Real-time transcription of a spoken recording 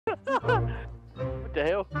What the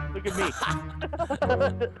hell? Look at me.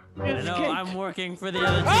 I know, I'm working for the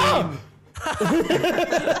other team.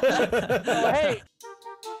 Oh, hey.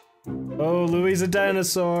 Oh, Louis a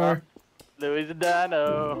dinosaur. Louis a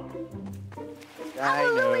dino.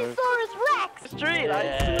 Deliriousaurus Rex! Street,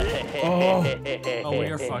 Oh. Oh,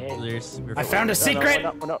 we're fucked. I found a secret.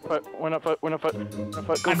 We're not foot.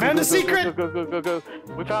 I found a secret. Go.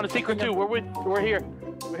 We found a secret too. We're here.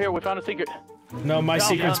 We're here. We found a secret. No, my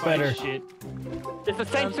secret's better. Shit. It's the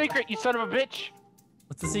same secret, you son of a bitch.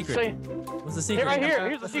 What's the secret? What's the secret? Right here.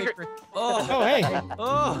 Here's the secret. Oh, hey.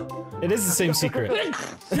 Oh. It is the same secret.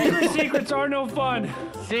 Secrets are no fun.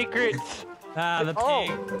 Secrets. Ah, the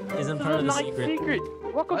pig isn't part of the secret.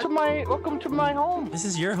 Welcome to my home. This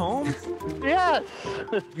is your home? Yes.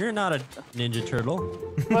 You're not a ninja turtle.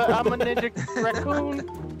 But I'm a ninja raccoon.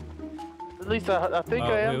 At least I think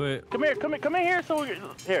I am. Wait. Come in here. So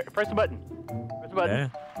here, press the button. Press the button. Okay.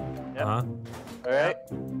 Yep. All right.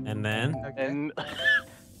 And then? And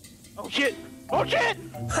oh shit! Oh shit!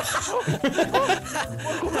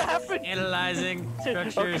 What happened? Analyzing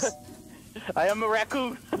structures. Okay. I am a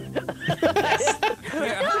raccoon.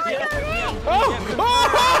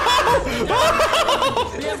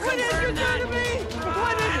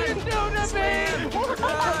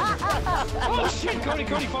 Oh shit, Cody,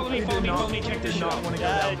 follow me, check this shot.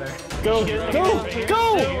 Go!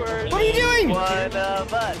 What are you doing? One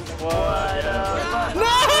of us. No!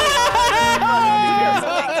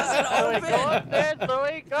 Go up there,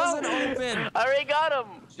 Zoe, go. Doesn't open. I already got him.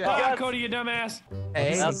 Oh, Cody, you dumbass.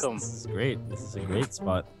 Hey, welcome. This is great. This is a great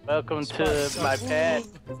spot. Welcome to my pad.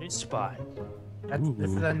 Good spot.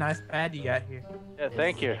 This is a nice pad you got here. Yeah,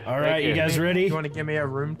 thank you. All right, you guys ready? You want to give me a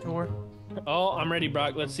room tour? Oh, I'm ready,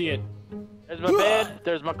 Brock. Let's see it. There's my bed.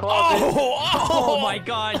 There's my closet. Oh my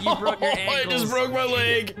God! You broke your ankles. I just broke my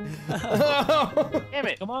leg. Damn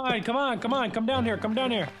it. Come on. Come down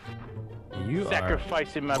here. You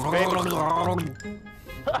Sacrificing my baby.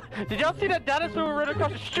 Did y'all see that dinosaur run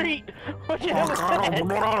across the street? What you have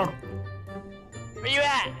Where you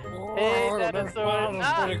at? Hey,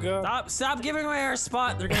 dinosaur. Stop giving away our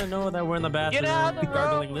spot. They're gonna know that we're in the bathroom. Get out of the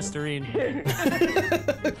gargling room. Listerine.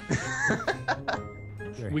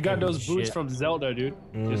 We got those boots from Zelda, dude.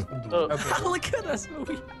 Just, Look at us,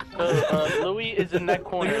 Louis. Louis is in that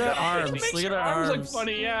corner. Look at our arms. Look at our arms. look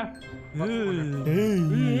funny, yeah.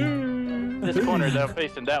 This corner that I'm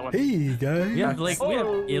facing, that one. Hey guys. We have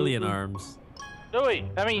alien arms. Louis,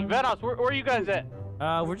 Vanos, where are you guys at?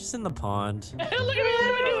 We're just in the pond. Look at me,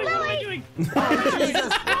 what am I doing? Where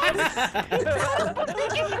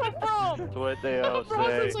did you come from? That's what they all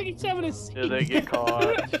say. Looks like he's having a seat. Till they get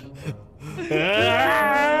caught.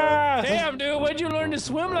 Damn, dude, where'd you learn to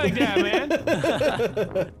swim like that, man?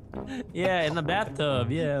 Yeah, in the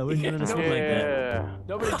bathtub. Yeah, we're gonna swim like that.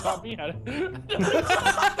 Nobody taught me how to.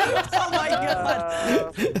 Oh my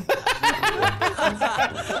God!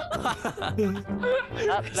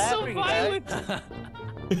 Stop laughing, guys.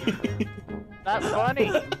 Not funny.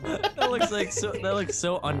 That looks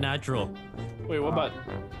so unnatural. Wait, what about?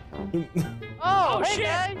 Oh, hey shit.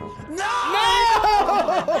 guys.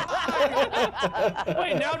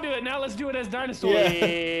 Wait, now do it. Now let's do it as dinosaurs.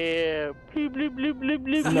 Yeah. Bleep, bleep, bleep, bleep,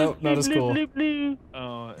 bleep, No, bleep, not as bleep, cool. bleep, bleep.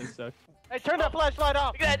 Oh, it sucks. Hey, turn that flashlight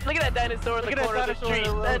off. Look at that dinosaur in the corner of the street.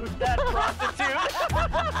 That prostitute.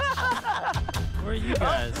 Where are you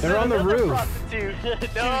guys? They're on the roof. Prostitute. Two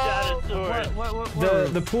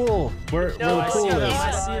dinosaurs. The pool. Where the I see pool them. is.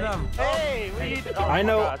 I see them. Hey, we need. Oh, I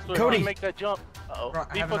know, my gosh, Cody. Make that jump. Uh-oh. Bro,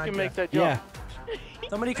 I He have an fucking idea. makes that jump. Yeah.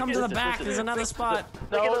 Somebody come to the back. There's another spot.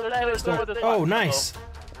 No, there's no other spot. Oh, nice.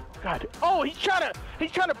 God. Oh, he's trying to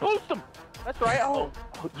boost him. That's right. Oh,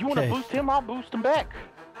 you want to Okay. boost him? I'll boost him back.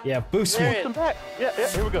 Yeah, boost Boost me. him back. Yeah.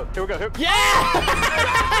 Here we go.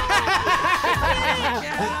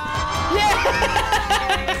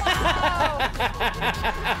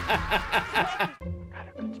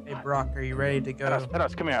 Hey, Brock, are you ready to go?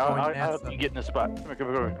 Vanos, come here. I'll help you get in the spot. Come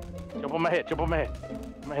here. Jump on my head. On my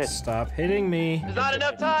head. Stop hitting me. There's not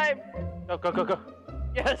enough time. Go.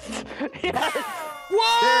 Yes.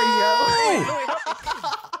 Whoa! There you go.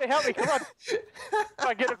 Hey, help me. Come on. Come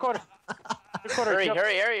on, get a corner. Hurry.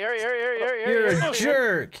 You're a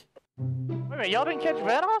jerk. Wait a minute, y'all didn't catch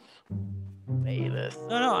Vanos? Mavis.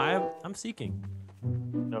 No, I'm seeking.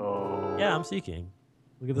 No. Yeah, I'm seeking.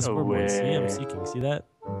 Look at the No scoreboard. See, I'm way. seeking. See that?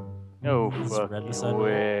 No It's red fucking beside me.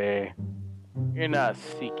 way. You're not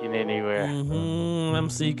seeking anywhere. I'm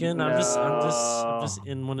seeking. I'm just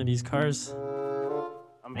in one of these cars.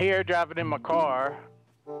 I'm here driving in my car.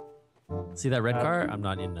 See that red car? I'm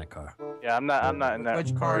not in that car. Yeah, I'm not in that.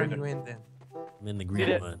 Which car are you in then? I'm in the See green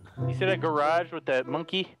that? one. You see that garage with that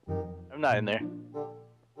monkey? I'm not in there.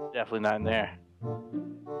 Definitely not in there.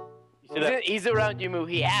 You see that? He's around you, Moo.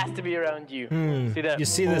 He has to be around you. See that? You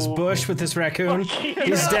see this bush with this raccoon? Yeah.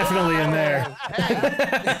 He's definitely in there.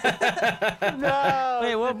 No.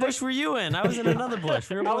 Hey, what bush were you in? I was in another bush.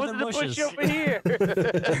 We were I both was in in the bushes. bush over here.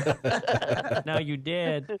 Now you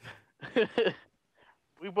did.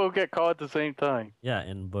 We both got caught at the same time. Yeah,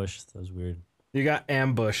 in bush. That was weird. You got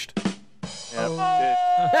ambushed.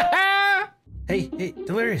 Yeah. Hey,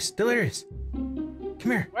 Delirious. Come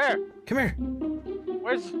here. Where? Come here.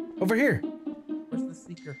 Where's? Over here. Where's the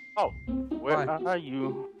seeker? Oh, where Why? are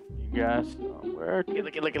you? You guys? Where? Look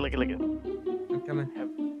at. I'm coming.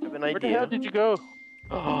 Have an Where the hell idea. did you go?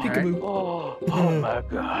 Oh, Peekaboo. oh my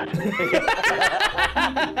God.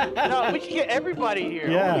 No, we should get everybody here.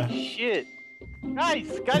 Yeah. Holy shit.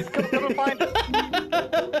 Guys, come and find us.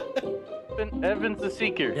 Evan's the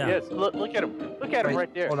seeker. Yeah. Yes, look at him. Look at him Wait,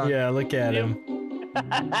 right there. Hold on. Yeah, look at him.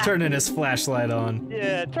 Turning his flashlight on.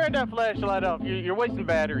 Yeah, turn that flashlight off. You're wasting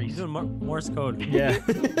batteries. He's doing Morse code. Yeah.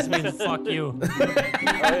 This means fuck you. Oh,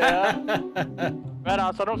 yeah? Right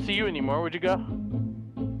on, so I don't see you anymore. Where'd you go?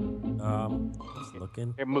 Just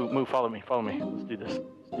looking. Here, move, follow me. Let's do this.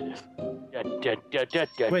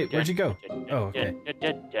 Wait, where'd you go? Oh, okay.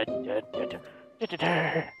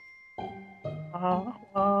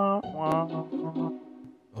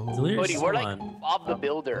 Delirious, Buddy, we're hold like on. Bob the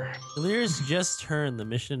Builder. Delirious just turned the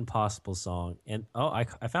Mission Impossible song, and I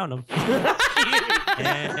found him.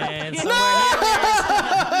 And somewhere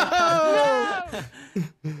here.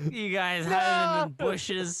 You guys hiding in the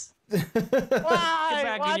bushes. Why?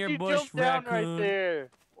 back in Why'd your you bush, jump down raccoon. right there?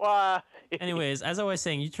 Why? Anyways, as I was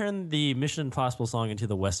saying, you turned the Mission Impossible song into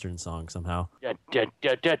the Western song somehow.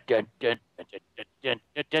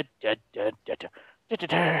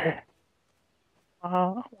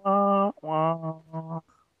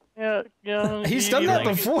 Yeah, He's done that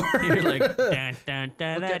like- before. You're like, dun, dun,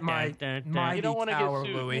 dun, Look dun, at my dun, dun, mighty You don't wanna get tower,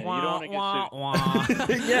 sued, Louie. man. You don't wanna get wah, sued. wah.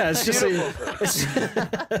 Yeah, it's just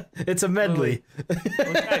it's a medley.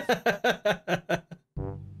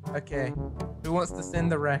 Okay. Who wants to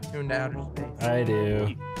send the raccoon to outer space? I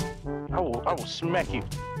do. I will smack you.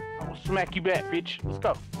 I will smack you back, bitch. Let's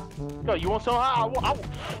go. Go. You want some? I will.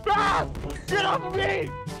 Ah! Get off of me!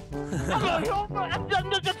 I'm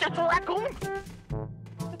just a raccoon.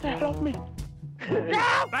 Get the hell off me!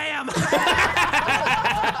 Ah! Bam!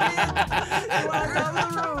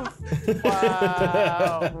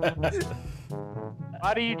 Wow.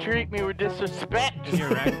 Why do you treat me with disrespect? You're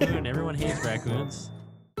a raccoon. Everyone hates raccoons.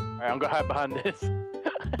 Alright, I'm gonna hide behind this.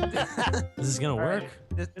 This is gonna work.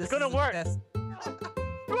 This gonna is a work. test.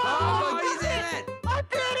 Oh, you did it! I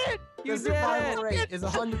did it! The survival rate is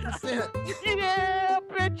 100%. Yeah,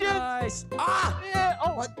 bitches! Nice. Ah! Yeah.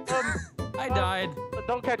 Oh, What? I died.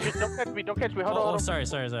 Don't catch it. Don't catch me. Don't catch me. Hold Oh, on. sorry.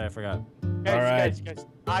 I forgot. Guys, Alright. guys.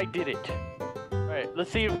 I did it. Alright,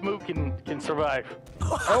 let's see if Moo can survive.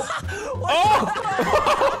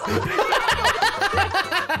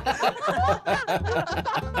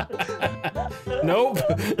 Nope.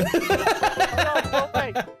 Oh,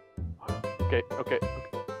 wait. Okay.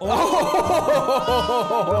 Oh!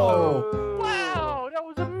 Wow, that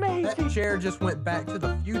was amazing. That chair just went back to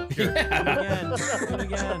the future. Do it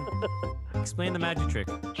again. Explain the magic trick.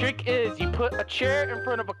 Trick is you put a chair in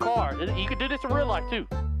front of a car. You can do this in real life too.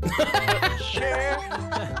 Put a chair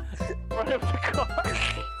in front of the car.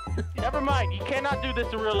 Never mind, you cannot do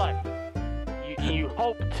this in real life. You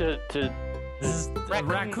hope to. This is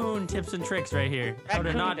raccoon tips and tricks right here. How to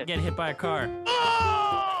Raccoon not tips. get hit by a car.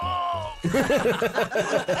 Oh!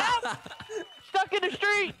 Stuck in the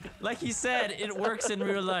street. Like he said, it works in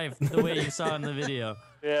real life the way you saw in the video.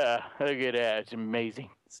 Yeah, look at that. It's amazing.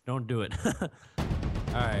 Just don't do it. All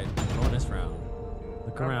right, bonus round.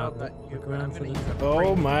 Look I don't know around. about you, Look but I'm around for gonna the. use a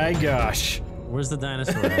Oh break. my gosh. Where's the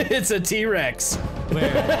dinosaur at? It's a T-Rex.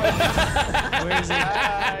 Where? Where is it?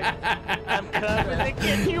 I'm coming to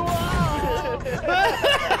get you all.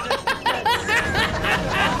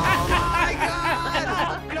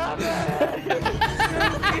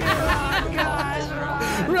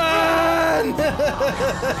 Run!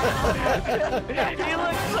 He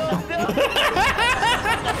looks so dumb.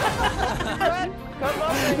 Come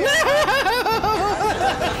on.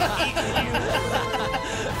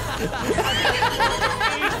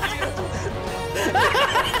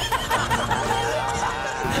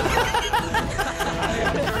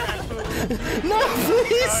 No,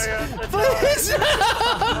 please! Please!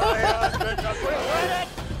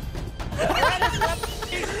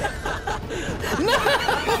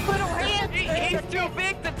 Little hand. He's too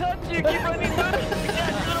big to touch you. Keep running.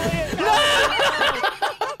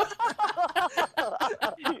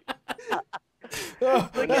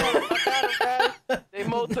 They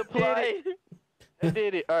multiply. I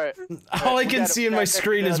did it. All right. All I can see in my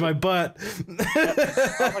screen is my butt. All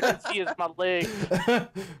I can see is my legs.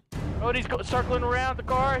 Oh, he's circling around the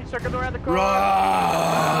car. He's circling around the car.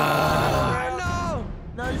 Rah!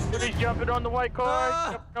 No, He's jumping on the white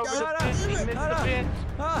car. Jumping over the fence. He missed the fence.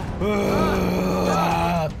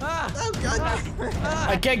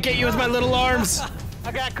 I can't get you with my little arms.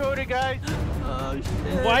 I got Cody, guys. Oh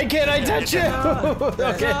shit. Why can't I touch you?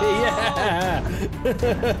 Okay, yeah.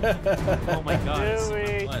 Oh my god. it's Do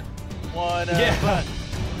we? what? One of Yeah. us.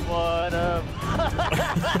 One of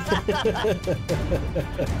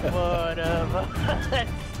One of us.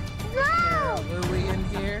 Louie in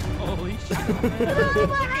here. Holy shit.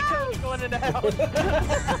 Cody's going in the house.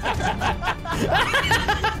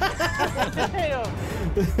 Damn.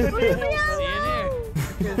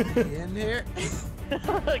 In here.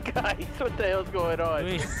 Guys, what the hell's going on?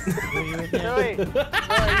 Wait, were you in No, there? wait. Oh,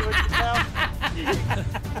 you with the house?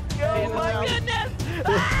 Oh my goodness!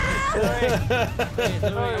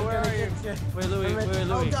 Louis, Where are you? wait, Louis, wait,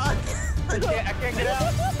 Oh Louis. God. I can't get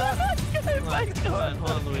out. Hold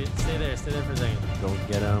on, Louis. Stay there for a second. Don't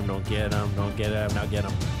get him, don't get him, don't get him, now get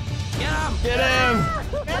him. Get him! Get him!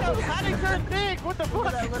 Adam, how did turn big? What the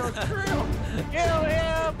fuck? That little trail. Get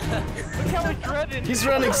him! Look how he's running. He's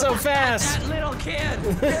running so fast. That little kid!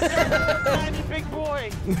 Tiny big boy.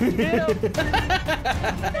 Get him!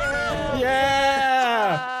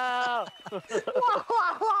 Yeah! Wow.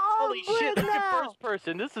 Holy shit, look at first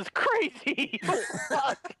person. This is crazy.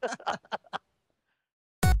 Fuck.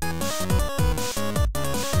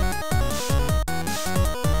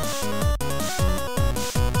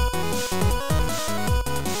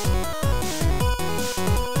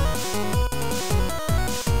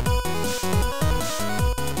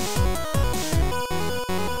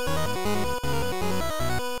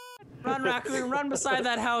 Run, raccoon, run beside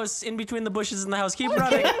that house, in between the bushes and the house. Keep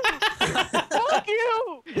running. Fuck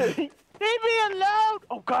you! Leave me alone!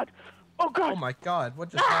 Oh god! Oh god! Oh my God. What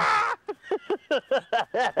just happened? Oh,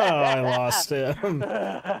 I lost him.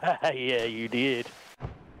 Yeah, you did.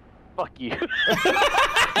 Fuck you.